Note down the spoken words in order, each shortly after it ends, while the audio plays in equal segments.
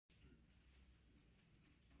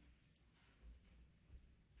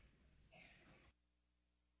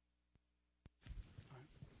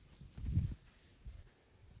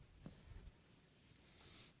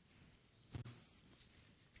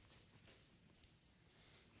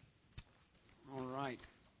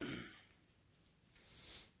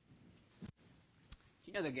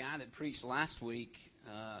You know, the guy that preached last week,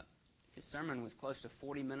 his sermon was close to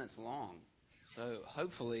 40 minutes long. So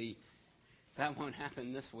hopefully that won't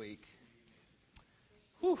happen this week.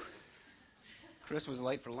 Whew. Chris was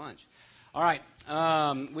late for lunch. All right,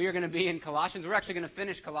 we are going to be in Colossians. We're actually going to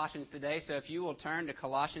finish Colossians today, so if you will turn to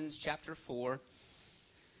Colossians chapter 4.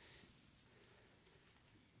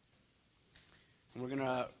 We're going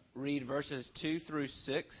to read verses 2 through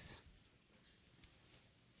 6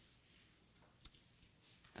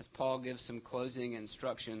 as Paul gives some closing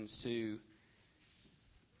instructions to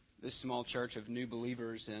this small church of new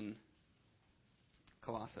believers in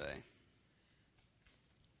Colossae.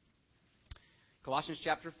 Colossians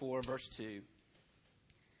chapter 4, verse 2.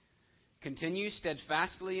 Continue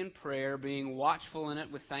steadfastly in prayer, being watchful in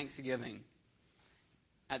it with thanksgiving.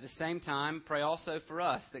 At the same time, pray also for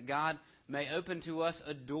us, that God may open to us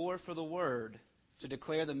a door for the word, to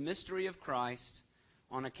declare the mystery of Christ,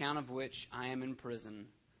 on account of which I am in prison.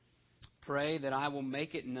 Pray that I will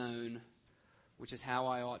make it known, which is how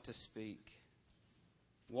I ought to speak.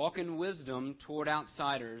 Walk in wisdom toward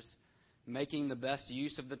outsiders, making the best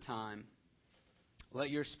use of the time.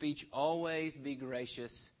 Let your speech always be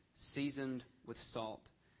gracious, seasoned with salt,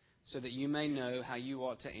 so that you may know how you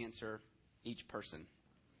ought to answer each person.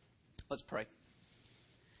 Let's pray.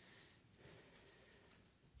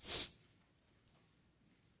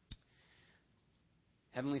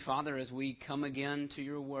 Heavenly Father, as we come again to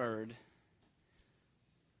your word,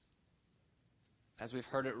 as we've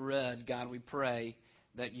heard it read, God, we pray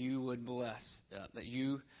that you would bless, that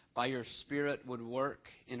you, by your Spirit, would work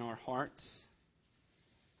in our hearts.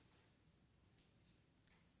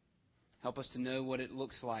 Help us to know what it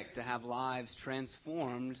looks like to have lives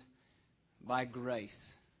transformed by grace.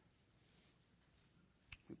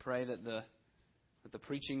 We pray that the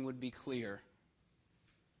preaching would be clear,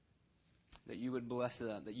 that you would bless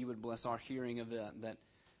it, that you would bless our hearing of it,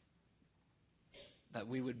 that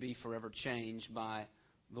we would be forever changed by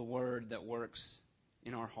the word that works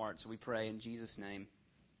in our hearts. We pray in Jesus' name.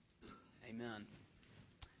 Amen.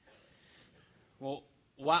 Well,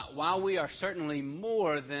 while we are certainly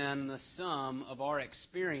more than the sum of our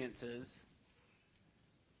experiences,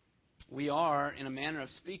 we are, in a manner of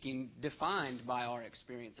speaking, defined by our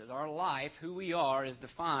experiences. Our life, who we are, is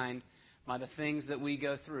defined by the things that we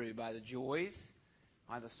go through, by the joys,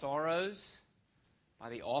 by the sorrows, by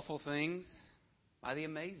the awful things, by the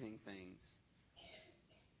amazing things.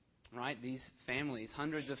 Right? These families,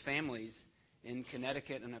 hundreds of families in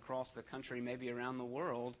Connecticut and across the country, maybe around the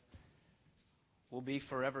world, will be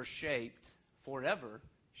forever shaped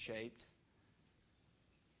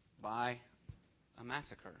by a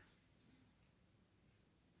massacre.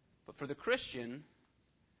 But for the Christian,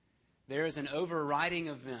 there is an overriding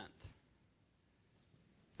event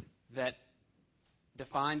that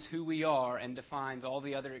defines who we are and defines all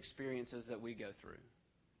the other experiences that we go through.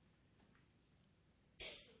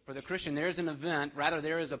 For the Christian, there is an event, rather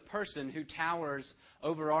there is a person who towers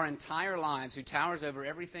over our entire lives, who towers over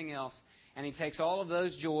everything else, and he takes all of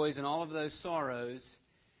those joys and all of those sorrows,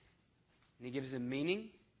 and he gives them meaning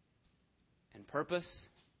and purpose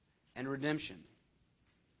and redemption.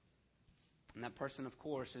 And that person, of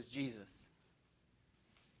course, is Jesus.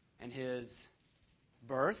 And his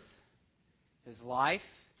birth, his life,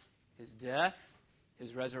 his death,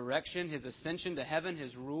 his resurrection, his ascension to heaven,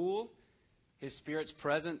 his rule, his Spirit's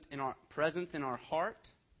presence in our heart,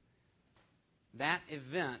 that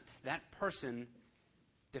event, that person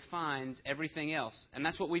defines everything else. And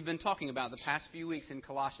that's what we've been talking about the past few weeks in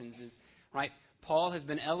Colossians. Right? Paul has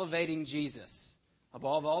been elevating Jesus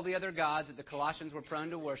above all the other gods that the Colossians were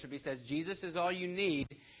prone to worship. He says Jesus is all you need.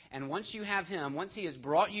 And once you have him, once he has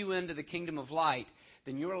brought you into the kingdom of light,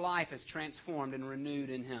 then your life is transformed and renewed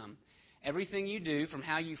in him. Everything you do, from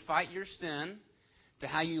how you fight your sin, to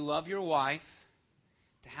how you love your wife,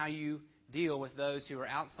 to how you deal with those who are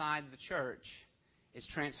outside the church, is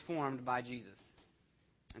transformed by Jesus.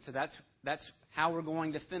 And so that's how we're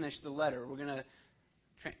going to finish the letter. We're going to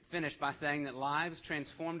finish by saying that lives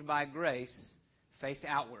transformed by grace face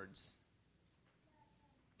outwards,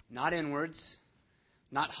 not inwards,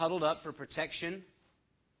 not huddled up for protection,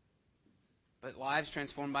 but lives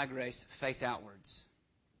transformed by grace face outwards.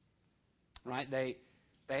 Right?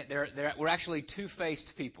 We're actually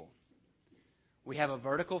two-faced people. We have a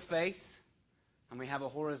vertical face and we have a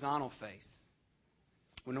horizontal face.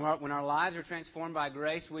 When our lives are transformed by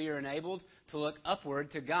grace, we are enabled to look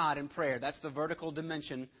upward to God in prayer. That's the vertical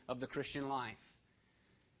dimension of the Christian life.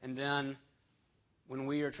 And then when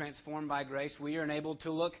we are transformed by grace, we are enabled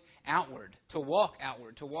to look outward, to walk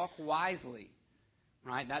wisely.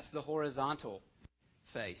 Right? That's the horizontal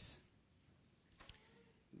face.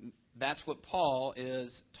 that's what Paul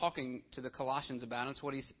is talking to the Colossians about. And it's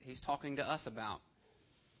what he's talking to us about.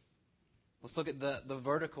 Let's look at the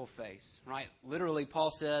vertical face, right? Literally,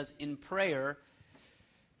 Paul says, in prayer,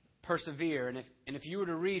 persevere. And if you were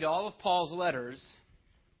to read all of Paul's letters,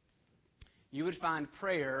 you would find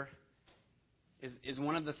prayer is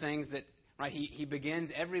one of the things that, right, he begins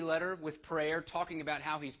every letter with prayer, talking about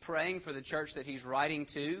how he's praying for the church that he's writing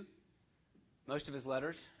to, most of his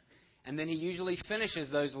letters. And then he usually finishes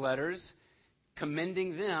those letters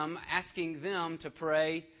commending them, asking them to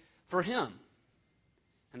pray for him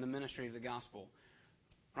and the ministry of the gospel.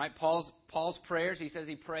 Right? Paul's prayers, he says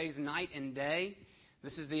he prays night and day.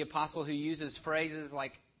 This is the apostle who uses phrases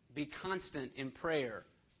like, be constant in prayer,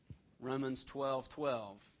 Romans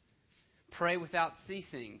 12:12. Pray without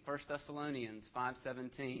ceasing, 1 Thessalonians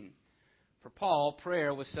 5:17. For Paul,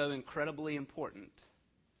 prayer was so incredibly important.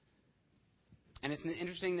 And it's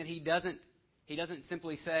interesting that he doesn't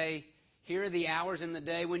simply say, here are the hours in the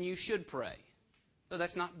day when you should pray. Though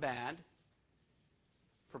that's not bad.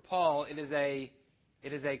 For Paul, it is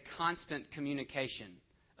a constant communication,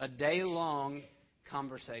 a day-long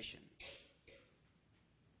conversation.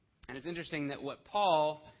 And it's interesting that what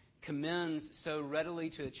Paul commends so readily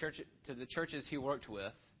to the churches he worked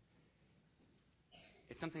with,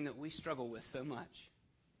 it's something that we struggle with so much.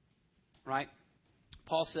 Right?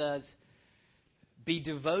 Paul says, be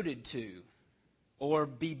devoted to, or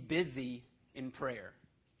be busy in prayer.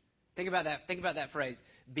 Think about that. Think about that phrase.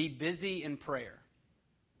 Be busy in prayer.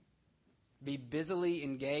 Be busily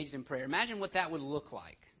engaged in prayer. Imagine what that would look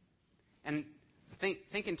like. And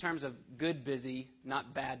think in terms of good busy,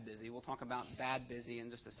 not bad busy. We'll talk about bad busy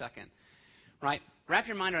in just a second. Right? Wrap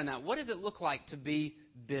your mind around that. What does it look like to be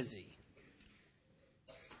busy?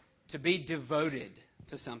 To be devoted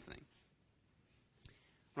to something.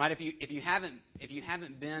 Right? If you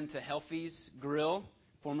haven't been to Helfie's Grill,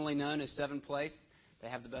 formerly known as Seven Place, they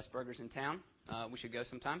have the best burgers in town. We should go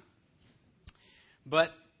sometime. But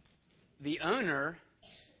the owner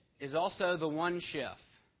is also the one chef.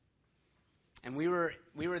 And we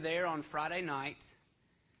were there on Friday night,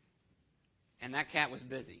 and that cat was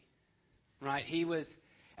busy. Right? He was,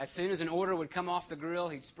 as soon as an order would come off the grill,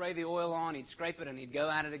 he'd spray the oil on, he'd scrape it, and he'd go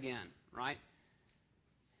at it again. Right?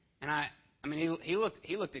 And I mean, he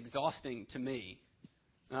looked exhausting to me.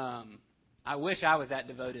 I wish I was that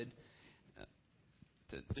devoted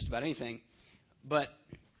to just about anything. But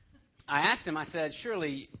I asked him, I said,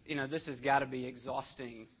 surely, this has got to be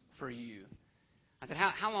exhausting for you. I said,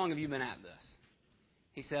 how long have you been at this?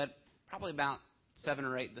 He said, probably about 7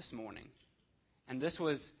 or 8 this morning. And this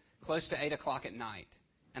was close to 8 o'clock at night.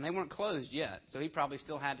 And they weren't closed yet, so he probably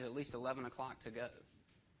still had to at least 11 o'clock to go.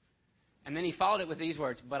 And then he followed it with these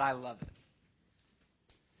words, but I love it.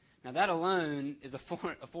 Now that alone is a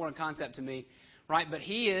foreign concept to me, right? But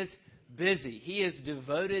he is busy. He is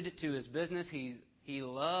devoted to his business. He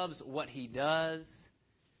loves what he does,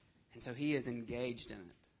 and so he is engaged in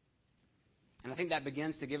it. And I think that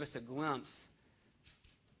begins to give us a glimpse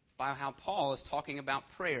by how Paul is talking about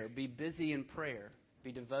prayer. Be busy in prayer.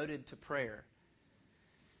 Be devoted to prayer.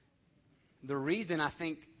 The reason I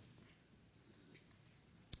think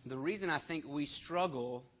we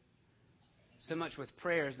struggle so much with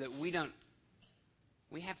prayer is that we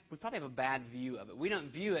probably have a bad view of it. We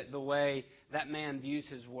don't view it the way that man views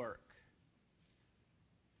his work.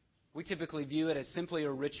 We typically view it as simply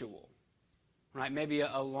a ritual, right? Maybe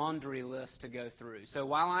a laundry list to go through. So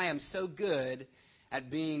while I am so good at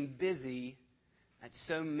being busy at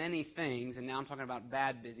so many things, and now I'm talking about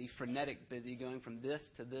bad busy, frenetic busy, going from this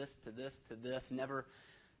to this to this to this, never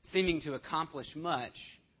seeming to accomplish much,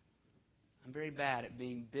 I'm very bad at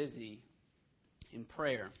being busy in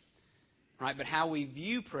prayer. Right? But how we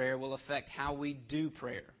view prayer will affect how we do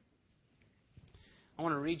prayer. I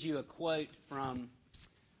want to read you a quote from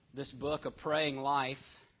this book, A Praying Life.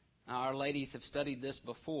 Our ladies have studied this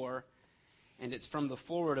before, and it's from the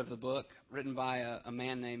foreword of the book, written by a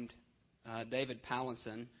man named David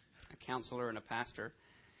Pallinson, a counselor and a pastor.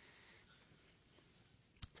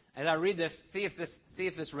 As I read this, see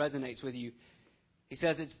if this resonates with you. He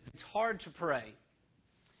says it's hard to pray.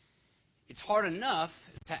 It's hard enough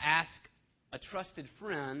to ask a trusted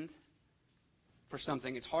friend for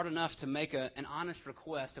something. It's hard enough to make an honest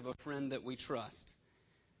request of a friend that we trust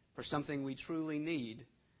for something we truly need.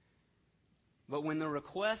 But when the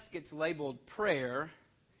request gets labeled prayer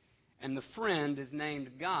and the friend is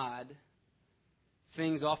named God,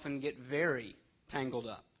 things often get very tangled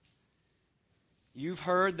up. You've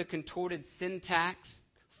heard the contorted syntax,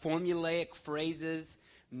 formulaic phrases,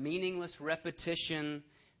 meaningless repetition,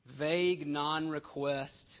 vague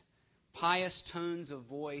non-request, pious tones of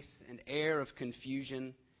voice and air of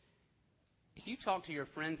confusion. if you talk to your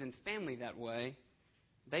friends and family that way,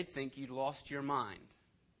 they'd think you'd lost your mind.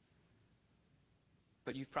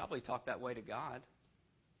 But you've probably talked that way to God.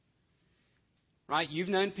 Right? You've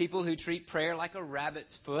known people who treat prayer like a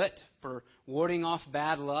rabbit's foot for warding off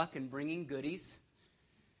bad luck and bringing goodies.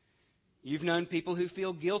 You've known people who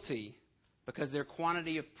feel guilty because their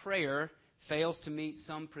quantity of prayer fails to meet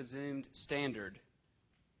some presumed standard.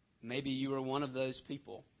 Maybe you are one of those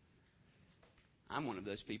people. I'm one of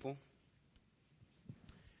those people.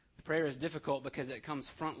 Prayer is difficult because it comes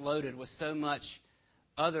front-loaded with so much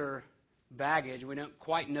other baggage. We don't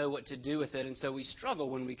quite know what to do with it, and so we struggle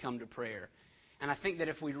when we come to prayer. And I think that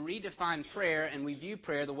if we redefine prayer and we view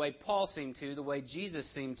prayer the way Paul seemed to, the way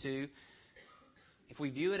Jesus seemed to, if we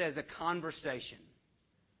view it as a conversation,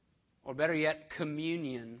 or better yet,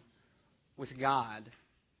 communion with God,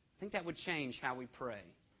 I think that would change how we pray.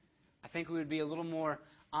 I think we would be a little more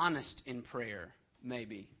honest in prayer,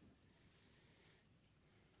 maybe.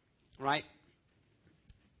 Right?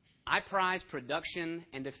 I prize production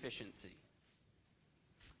and efficiency.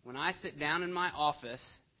 When I sit down in my office,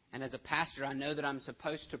 and as a pastor I know that I'm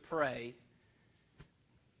supposed to pray,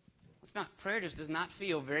 prayer just does not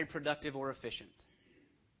feel very productive or efficient.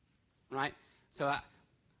 Right? So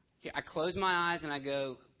I close my eyes and I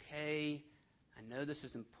go, okay, I know this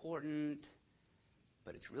is important,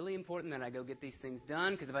 but it's really important that I go get these things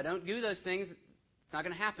done, because if I don't do those things, it's not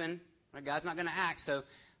going to happen. Right? God's not going to act. So,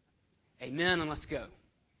 amen, and let's go.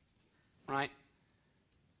 Right?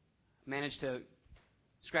 Managed to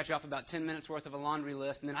scratch off about 10 minutes worth of a laundry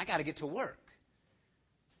list, and then I got to get to work.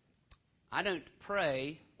 I don't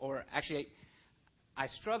pray, or actually, I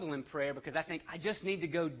struggle in prayer because I think I just need to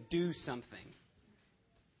go do something.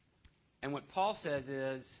 And what Paul says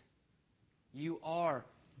is, you are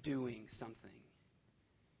doing something.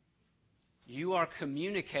 You are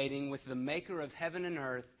communicating with the maker of heaven and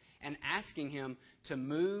earth and asking him to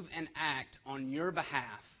move and act on your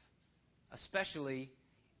behalf, especially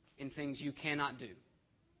in things you cannot do.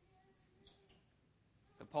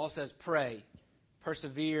 But Paul says, pray,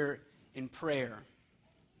 persevere in prayer.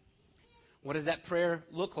 What does that prayer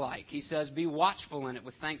look like? He says, be watchful in it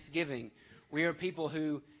with thanksgiving. We are people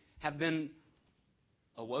who have been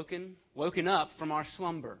woken up from our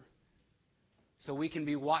slumber. So we can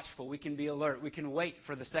be watchful, we can be alert, we can wait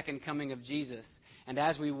for the second coming of Jesus. And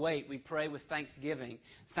as we wait, we pray with thanksgiving,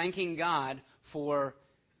 thanking God for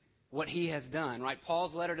what He has done. Right?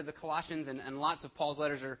 Paul's letter to the Colossians and lots of Paul's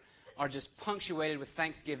letters are just punctuated with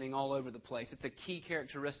thanksgiving all over the place. It's a key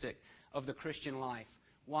characteristic of the Christian life.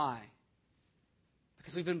 Why?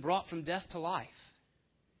 Because we've been brought from death to life.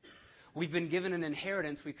 We've been given an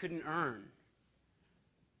inheritance we couldn't earn.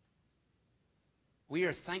 We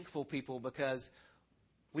are thankful people because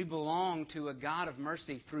we belong to a God of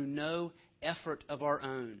mercy through no effort of our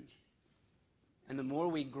own. And the more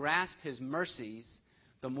we grasp His mercies,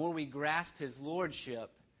 the more we grasp His lordship,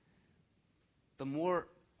 the more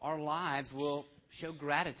our lives will show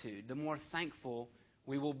gratitude, the more thankful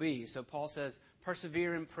we will be. So Paul says,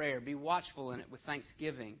 persevere in prayer, be watchful in it with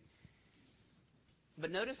thanksgiving. But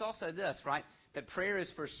notice also this, right? That prayer is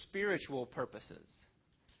for spiritual purposes.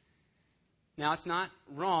 Now, it's not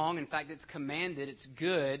wrong. In fact, it's commanded. It's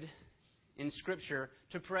good in Scripture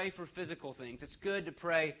to pray for physical things. It's good to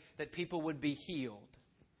pray that people would be healed.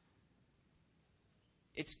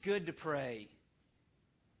 It's good to pray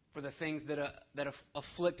for the things that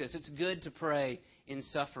afflict us. It's good to pray in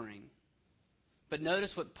suffering. But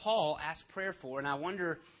notice what Paul asked prayer for, and I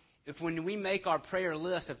wonder if when we make our prayer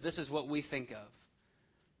list, if this is what we think of.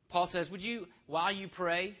 Paul says, while you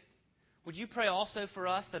pray, would you pray also for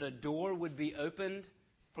us that a door would be opened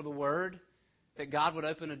for the Word? That God would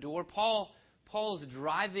open a door? Paul's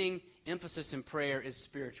driving emphasis in prayer is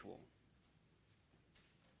spiritual.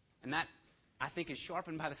 And that, I think, is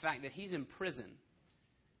sharpened by the fact that he's in prison.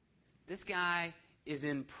 This guy is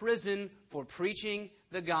in prison for preaching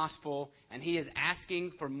the gospel, and he is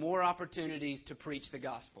asking for more opportunities to preach the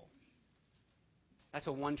gospel. That's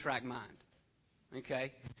a one-track mind.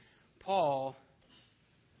 Okay? Paul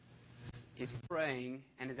is praying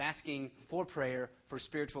and is asking for prayer for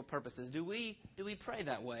spiritual purposes. Do we pray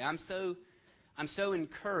that way? I'm so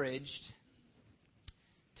encouraged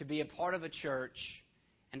to be a part of a church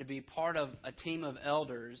and to be part of a team of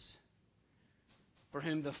elders for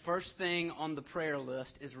whom the first thing on the prayer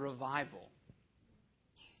list is revival.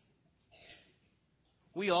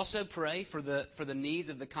 We also pray for the needs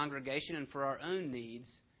of the congregation and for our own needs.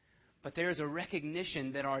 But there is a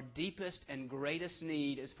recognition that our deepest and greatest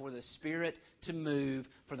need is for the Spirit to move,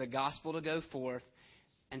 for the gospel to go forth.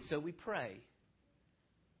 And so we pray.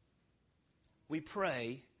 We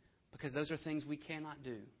pray because those are things we cannot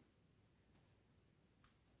do.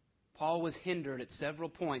 Paul was hindered at several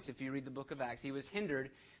points, if you read the book of Acts. He was hindered.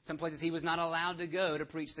 Some places he was not allowed to go to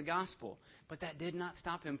preach the gospel. But that did not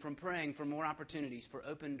stop him from praying for more opportunities, for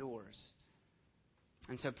open doors.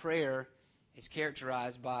 And so prayer is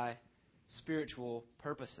characterized by spiritual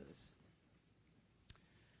purposes.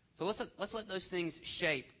 So let's let those things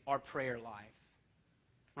shape our prayer life.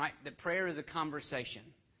 Right? That prayer is a conversation.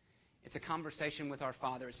 It's a conversation with our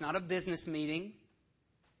Father. It's not a business meeting.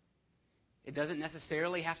 It doesn't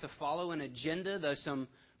necessarily have to follow an agenda, though some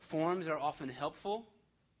forms are often helpful.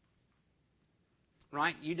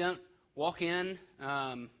 Right? You don't walk in,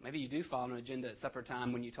 maybe you do follow an agenda at supper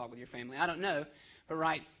time when you talk with your family. I don't know. But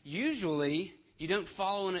right, usually you don't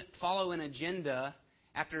follow an agenda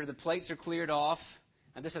after the plates are cleared off.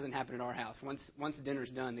 Now, this doesn't happen at our house. Once dinner's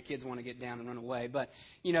done, the kids want to get down and run away. But,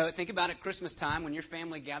 think about it Christmas time when your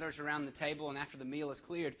family gathers around the table and after the meal is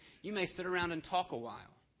cleared, you may sit around and talk a while.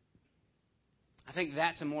 I think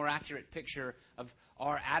that's a more accurate picture of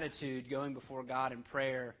our attitude going before God in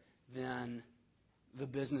prayer than the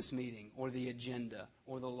business meeting or the agenda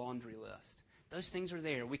or the laundry list. Those things are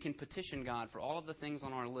there. We can petition God for all of the things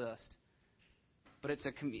on our list. But it's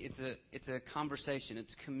a conversation.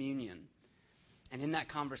 It's communion. And in that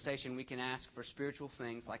conversation, we can ask for spiritual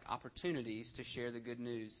things like opportunities to share the good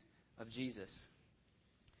news of Jesus.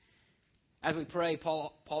 As we pray,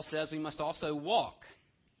 Paul says we must also walk.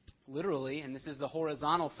 Literally, and this is the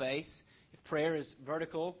horizontal face. If prayer is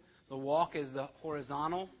vertical, the walk is the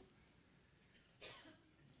horizontal.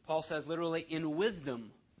 Paul says literally, in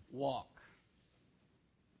wisdom, walk.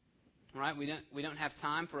 All right, we don't have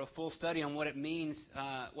time for a full study on what it means,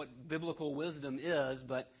 what biblical wisdom is,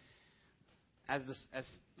 but as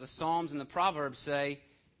the Psalms and the Proverbs say,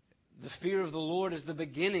 the fear of the Lord is the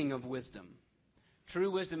beginning of wisdom.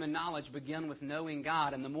 True wisdom and knowledge begin with knowing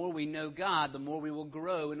God, and the more we know God, the more we will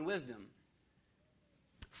grow in wisdom.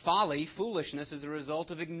 Folly, foolishness, is a result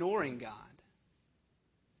of ignoring God.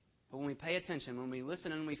 But when we pay attention, when we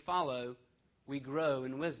listen and we follow, we grow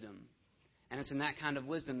in wisdom. And it's in that kind of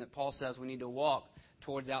wisdom that Paul says we need to walk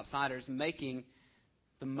towards outsiders, making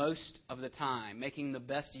the most of the time, making the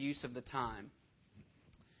best use of the time.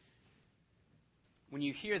 When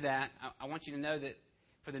you hear that, I want you to know that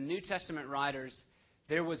for the New Testament writers,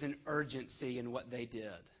 there was an urgency in what they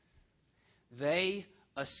did. They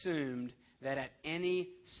assumed that at any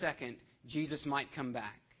second, Jesus might come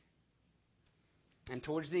back. And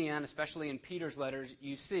towards the end, especially in Peter's letters,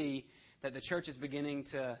 you see that the church is beginning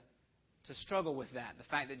to struggle with that, the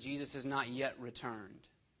fact that Jesus has not yet returned.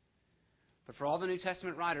 But for all the New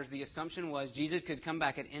Testament writers, the assumption was Jesus could come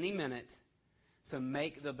back at any minute, so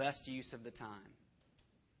make the best use of the time.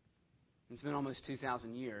 It's been almost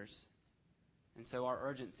 2,000 years, and so our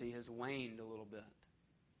urgency has waned a little bit.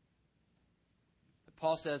 But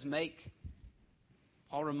Paul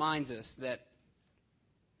reminds us that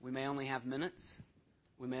we may only have minutes,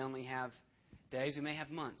 we may only have days, we may have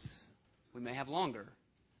months, we may have longer.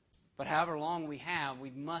 But however long we have,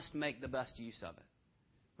 we must make the best use of it.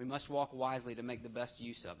 We must walk wisely to make the best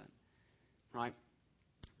use of it. Right?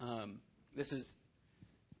 This is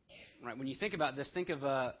right. When you think about this, think of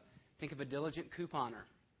a diligent couponer,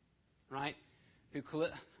 right?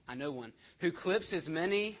 I know one who clips as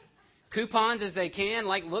many coupons as they can,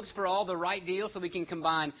 like looks for all the right deals, so we can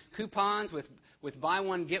combine coupons with buy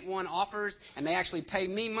one get one offers, and they actually pay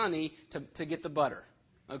me money to get the butter.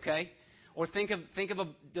 Okay? Or think of a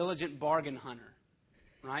diligent bargain hunter,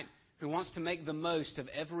 right? Who wants to make the most of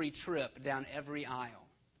every trip down every aisle.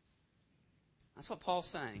 That's what Paul's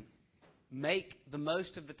saying. Make the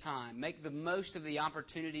most of the time. Make the most of the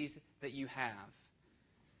opportunities that you have.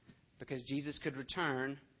 Because Jesus could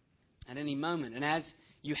return at any moment. And as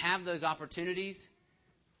you have those opportunities,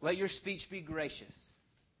 let your speech be gracious,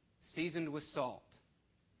 seasoned with salt.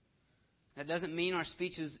 That doesn't mean our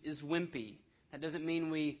speech is wimpy. That doesn't mean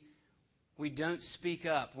we don't speak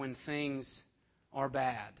up when things are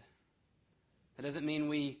bad. That doesn't mean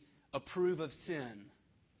we approve of sin,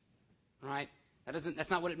 right? That's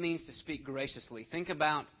not what it means to speak graciously. Think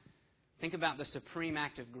about the supreme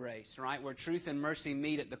act of grace, right? Where truth and mercy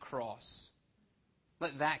meet at the cross.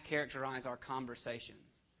 Let that characterize our conversations,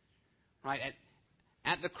 right?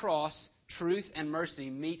 At the cross, truth and mercy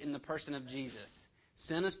meet in the person of Jesus.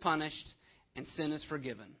 Sin is punished and sin is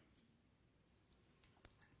forgiven.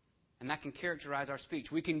 And that can characterize our speech.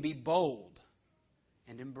 We can be bold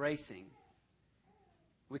and embracing.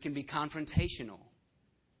 We can be confrontational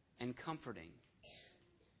and comforting.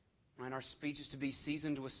 Right? Our speech is to be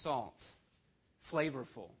seasoned with salt,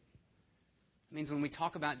 flavorful. It means when we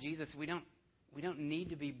talk about Jesus, we don't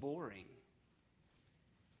need to be boring.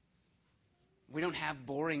 We don't have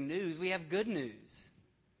boring news. We have good news.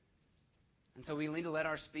 And so we need to let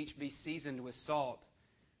our speech be seasoned with salt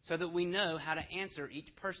so that we know how to answer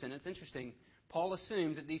each person. It's interesting. Paul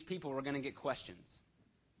assumes that these people were going to get questions.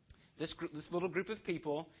 This little group of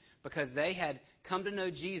people, because they had come to know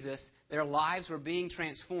Jesus, their lives were being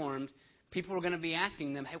transformed. People were going to be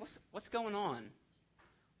asking them, hey, what's going on?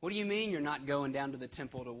 What do you mean you're not going down to the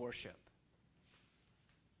temple to worship?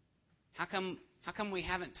 How come we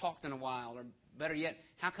haven't talked in a while? Or better yet,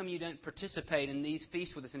 how come you don't participate in these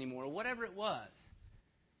feasts with us anymore? Or whatever it was.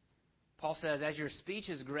 Paul says, as your speech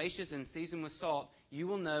is gracious and seasoned with salt, you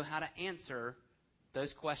will know how to answer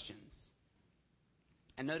those questions.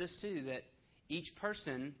 And notice, too, that each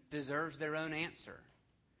person deserves their own answer.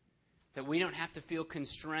 That we don't have to feel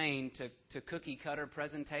constrained to cookie-cutter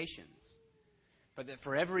presentations. But that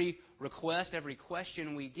for every request, every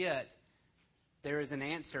question we get, there is an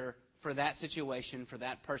answer for that situation, for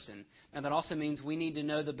that person. Now, that also means we need to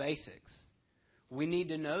know the basics. We need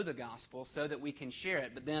to know the gospel so that we can share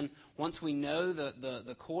it. But then once we know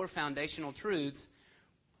the core foundational truths,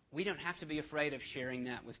 we don't have to be afraid of sharing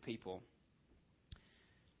that with people.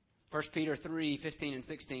 1 Peter 3, 15 and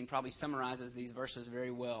 16 probably summarizes these verses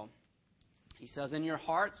very well. He says, in your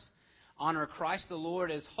hearts, honor Christ the Lord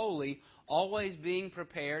as holy, always being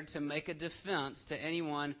prepared to make a defense to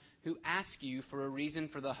anyone who asks you for a reason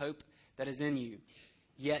for the hope that is in you.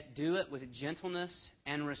 Yet do it with gentleness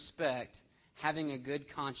and respect, having a good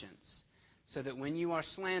conscience, so that when you are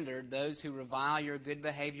slandered, those who revile your good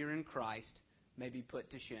behavior in Christ may be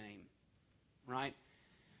put to shame. Right?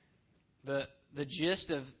 The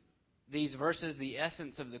gist of these verses, the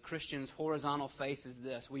essence of the Christian's horizontal faith is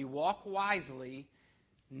this. We walk wisely,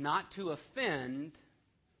 not to offend,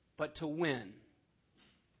 but to win.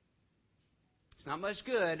 It's not much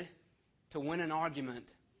good to win an argument,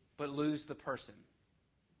 but lose the person.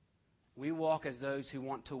 We walk as those who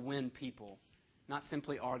want to win people, not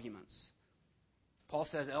simply arguments. Paul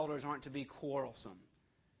says elders aren't to be quarrelsome.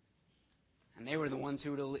 And they're the ones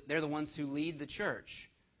who lead the church.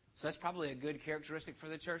 So that's probably a good characteristic for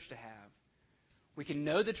the church to have. We can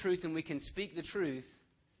know the truth and we can speak the truth,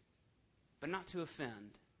 but not to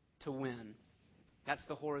offend, to win. That's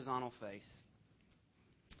the horizontal face.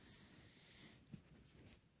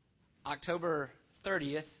 October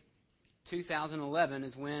 30th, 2011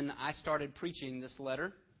 is when I started preaching this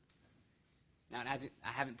letter. Now,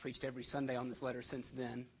 I haven't preached every Sunday on this letter since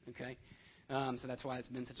then, okay? So that's why it's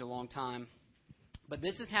been such a long time. But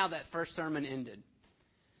this is how that first sermon ended.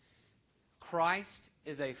 Christ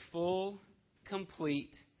is a full,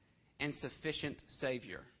 complete, and sufficient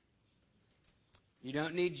Savior. You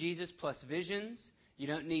don't need Jesus plus visions. You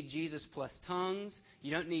don't need Jesus plus tongues.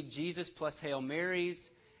 You don't need Jesus plus Hail Marys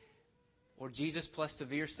or Jesus plus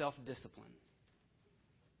severe self-discipline.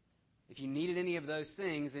 If you needed any of those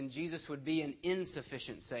things, then Jesus would be an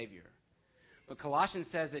insufficient Savior. But Colossians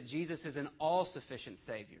says that Jesus is an all-sufficient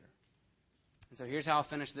Savior. And so here's how I'll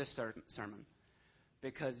finish this sermon.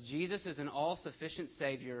 Because Jesus is an all-sufficient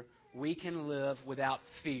Savior, we can live without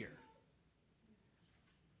fear.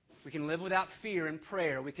 We can live without fear in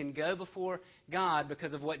prayer. We can go before God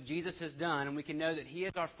because of what Jesus has done, and we can know that He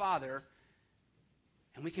is our Father,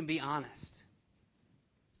 and we can be honest.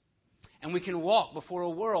 And we can walk before a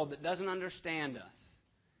world that doesn't understand us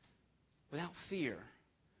without fear.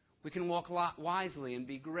 We can walk wisely and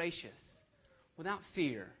be gracious without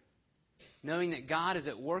fear, knowing that God is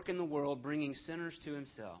at work in the world bringing sinners to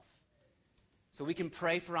Himself. So we can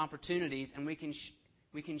pray for opportunities, and we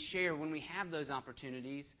can share when we have those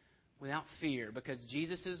opportunities without fear, because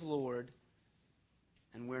Jesus is Lord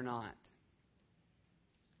and we're not.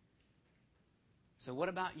 So what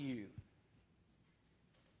about you?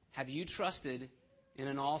 Have you trusted in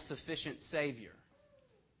an all-sufficient Savior?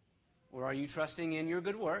 Or are you trusting in your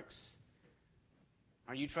good works?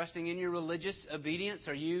 Are you trusting in your religious obedience?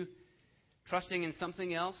 Are you trusting in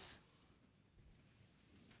something else?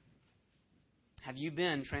 Have you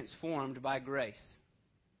been transformed by grace?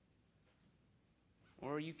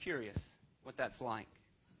 Or are you curious what that's like?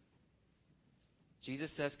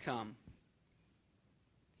 Jesus says, come.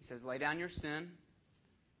 He says, lay down your sin.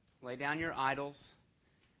 Lay down your idols.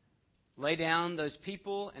 Lay down those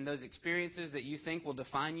people and those experiences that you think will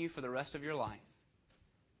define you for the rest of your life.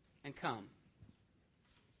 And come.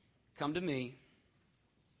 Come to me,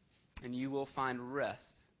 and you will find rest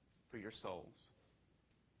for your souls.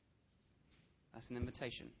 That's an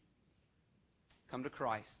invitation. Come to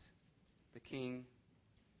Christ, the King,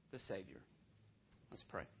 the Savior. Let's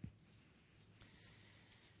pray.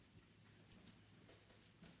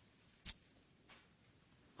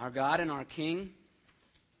 Our God and our King,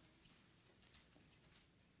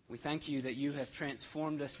 We thank you that you have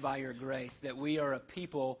transformed us by your grace, that we are a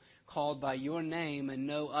people called by your name and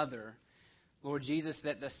no other. Lord Jesus,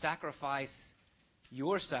 that the sacrifice,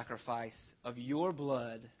 your sacrifice of your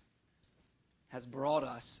blood has brought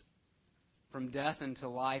us from death into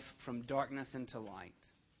life, from darkness into light.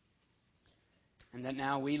 And that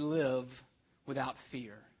now we live without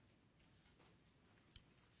fear.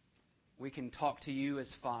 We can talk to you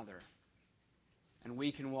as Father. And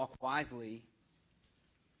we can walk wisely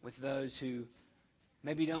with those who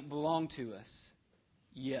maybe don't belong to us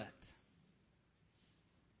yet.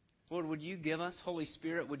 Lord, would you give us, Holy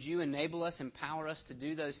Spirit, would you enable us, empower us to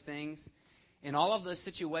do those things in all of those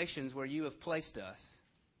situations where you have placed us?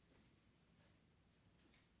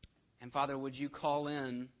 And Father, would you call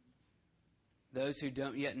in those who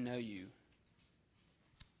don't yet know you?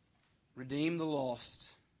 Redeem the lost.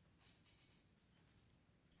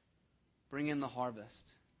 Bring in the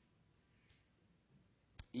harvest.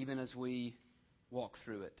 Even as we walk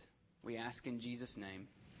through it. We ask in Jesus' name.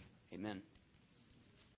 Amen.